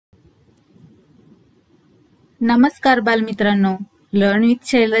नमस्कार बालमित्रांनो, learn with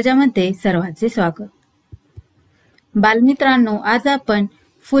शैलजामध्ये सर्वांचे स्वागत. बालमित्रांनो, आज आपण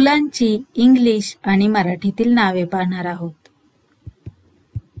फुलांची इंग्लिश आणि मराठीतील नावे पाहणार आहोत.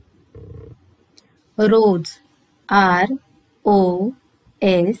 रोज,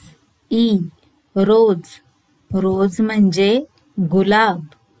 ROSE, रोज. रोज म्हणजे गुलाब.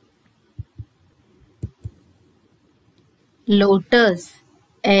 Lotus,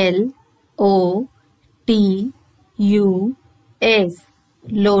 LOTUS,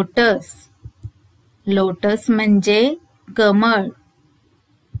 lotus. लोटस म्हणजे कमळ.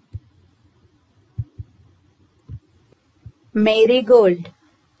 Marigold,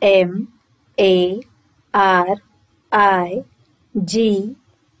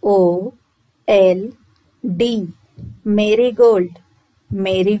 MARIGOLD, marigold.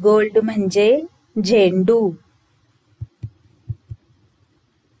 मेरीगोल्ड म्हणजे झेंडू.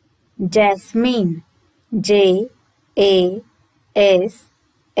 Jasmine, JASMINE,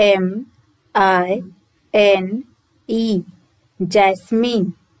 jasmine.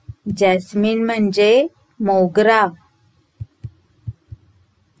 जॅस्मिन म्हणजे मोगरा.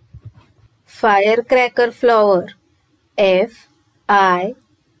 फायरक्रॅकर flower,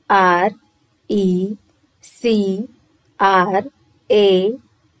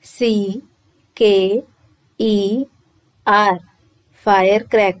 FIRECRACKER,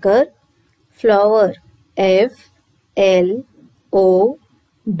 फायरक्रॅकर flower. FLOWER,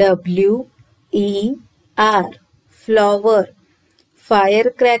 flower.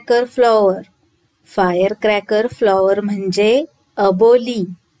 फायरक्रॅकर flower. फायरक्रॅकर flower म्हणजे अबोली.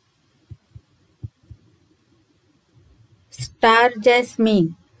 Star jasmine,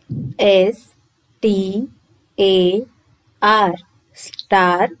 STAR,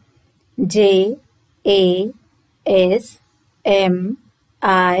 star. JASMINE,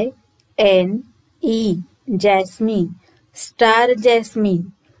 jasmine. Star jasmine.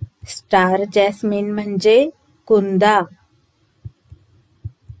 Star jasmine म्हणजे कुंदा.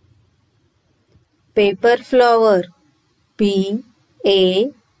 Paper flower,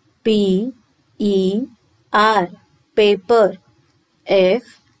 PAPER, paper.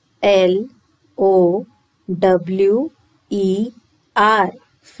 FLOWER,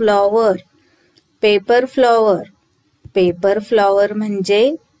 flower. Paper flower. Paper flower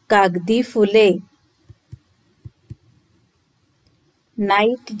म्हणजे कागदी फुले.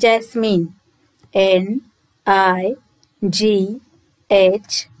 Night jasmine,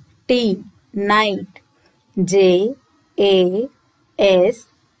 NIGHT, night.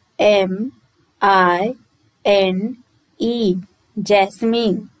 JASMINE,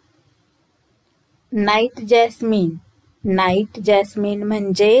 jasmine. Night jasmine. Night jasmine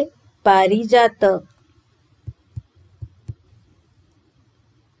म्हणजे पारिजातक.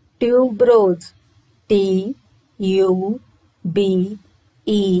 Tuberose, TUBEROSE,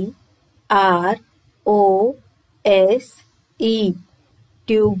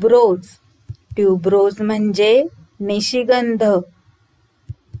 tuberose. Tuberose म्हणजे निशिगंध.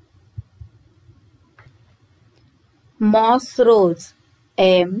 MOS रोज,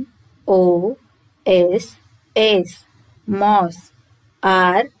 MOSS, MOS.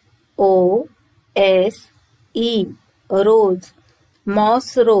 ROSE, रोज.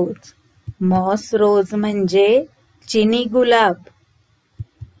 MOS रोज. MOS रोज म्हणजे चिनी गुलाब.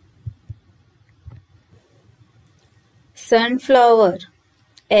 Sunflower,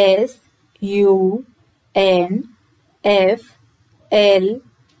 SUNFLOWER,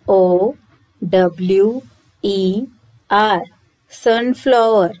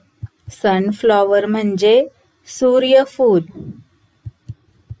 sunflower. Sunflower म्हणजे सूर्यफूल.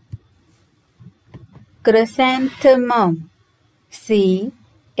 Chrysanthemum,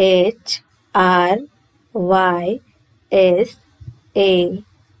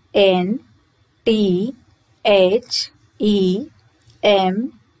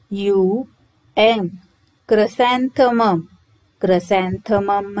 chrysanthemum.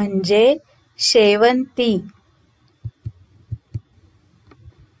 Chrysanthemum म्हणजे शेवंती.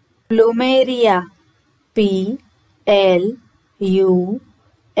 Plumeria, PLUMERIA,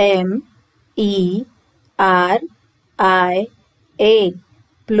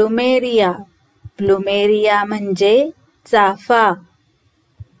 plumeria. प्लुमेरिया म्हणजे चाफा.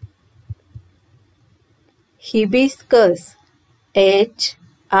 Hibiscus,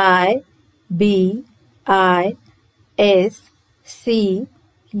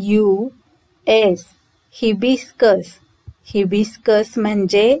 HIBISCUS, hibiscus. हिबिस्कस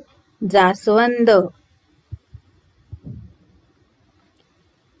म्हणजे जास्वंद.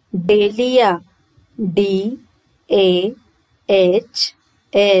 Dahlia,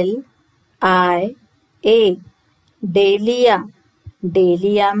 DAHLIA, dahlia.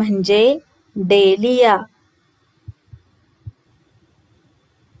 डेलिया म्हणजे dahlia.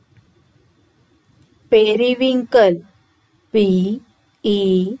 Periwinkle. PERIWINKLE.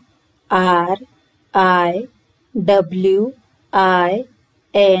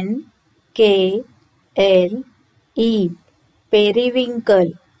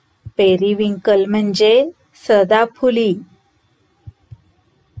 Periwinkle. Periwinkle म्हणजे सदाफुली.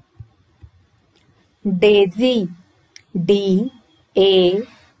 डेझी. DAISY.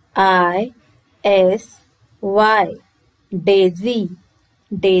 डेझी.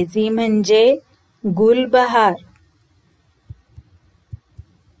 डेझी म्हणजे गुलबहार.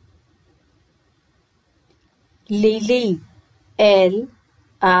 लिली.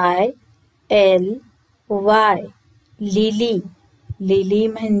 LILY. लिली. लिली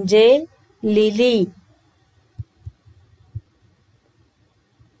म्हणजे lily.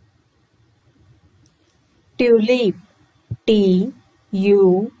 Tulip. TULIP.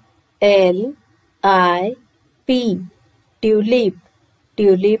 Tulip.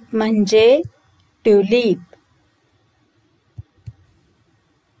 Tulip म्हणजे tulip.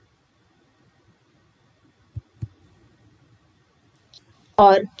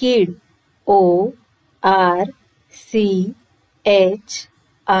 Orchid. ORCHID.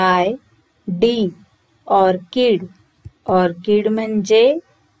 Orchid. Orchid म्हणजे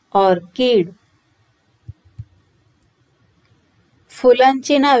orchid.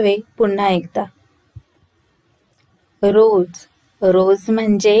 फुलांची नावे पुन्हा एकदा. रोज. रोज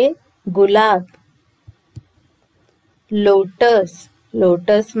म्हणजे गुलाब. लोटस.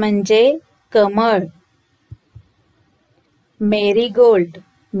 लोटस म्हणजे कमळ. मेरीगोल्ड.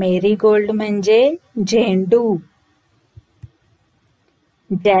 मेरीगोल्ड म्हणजे झेंडू.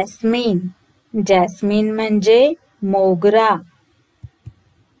 जॅस्मिन. जॅस्मिन म्हणजे मोगरा.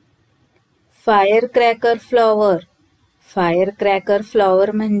 Fire cracker flower. Fire cracker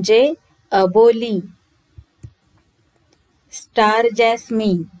flower म्हणजे अबोली. Star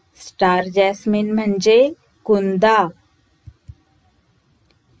jasmine. स्टार जॅस्मिन म्हणजे कुंदा.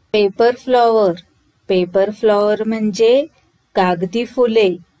 Paper flower. पेपर फ्लॉवर म्हणजे कागदी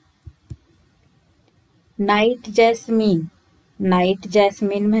फुले. Night jasmine. नाईट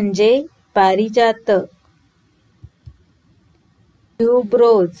जॅस्मिन म्हणजे पारिजातक.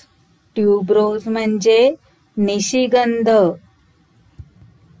 ट्यूबरोज. ट्यूबरोज म्हणजे निशिगंध.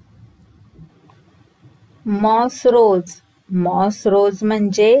 मॉस रोज. मॉस रोज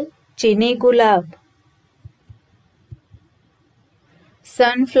म्हणजे चिनी गुलाब.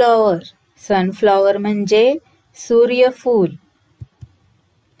 सनफ्लॉवर. सनफ्लॉवर म्हणजे सूर्यफूल.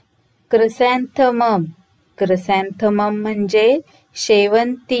 क्रिसॅन्थमम. क्रिसॅन्थमम म्हणजे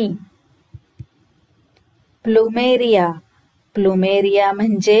शेवंती. प्लुमेरिया. प्लुमेरिया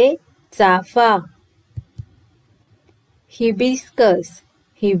म्हणजे चाफा. हिबिस्कस.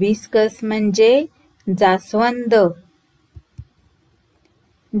 हिबिस्कस म्हणजे जास्वंद.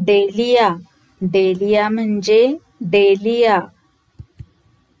 डेलिया. डेलिया म्हणजे डेलिया.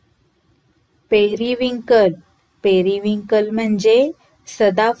 पेरिविंकल. पेरिविंकल म्हणजे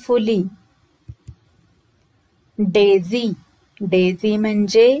सदाफुली. डेझी. डेझी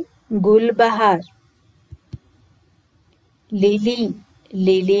म्हणजे गुलबहार. लिली.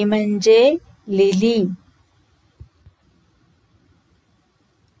 लिली म्हणजे लिली.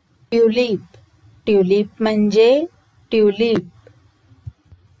 ट्यूलिप. ट्यूलिप म्हणजे ट्यूलिप.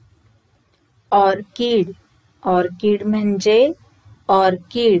 ऑर्किड. ऑर्किड म्हणजे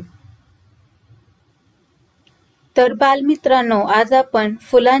ऑर्किड. तर बालमित्रांनो, आज आपण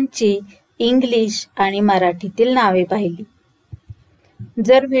फुलांची इंग्लिश आणि मराठीतील नावे पाहिली.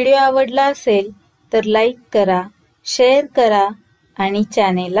 जर व्हिडिओ आवडला असेल तर लाईक करा, शेअर करा आणि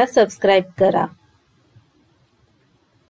चॅनेलला सबस्क्राईब करा.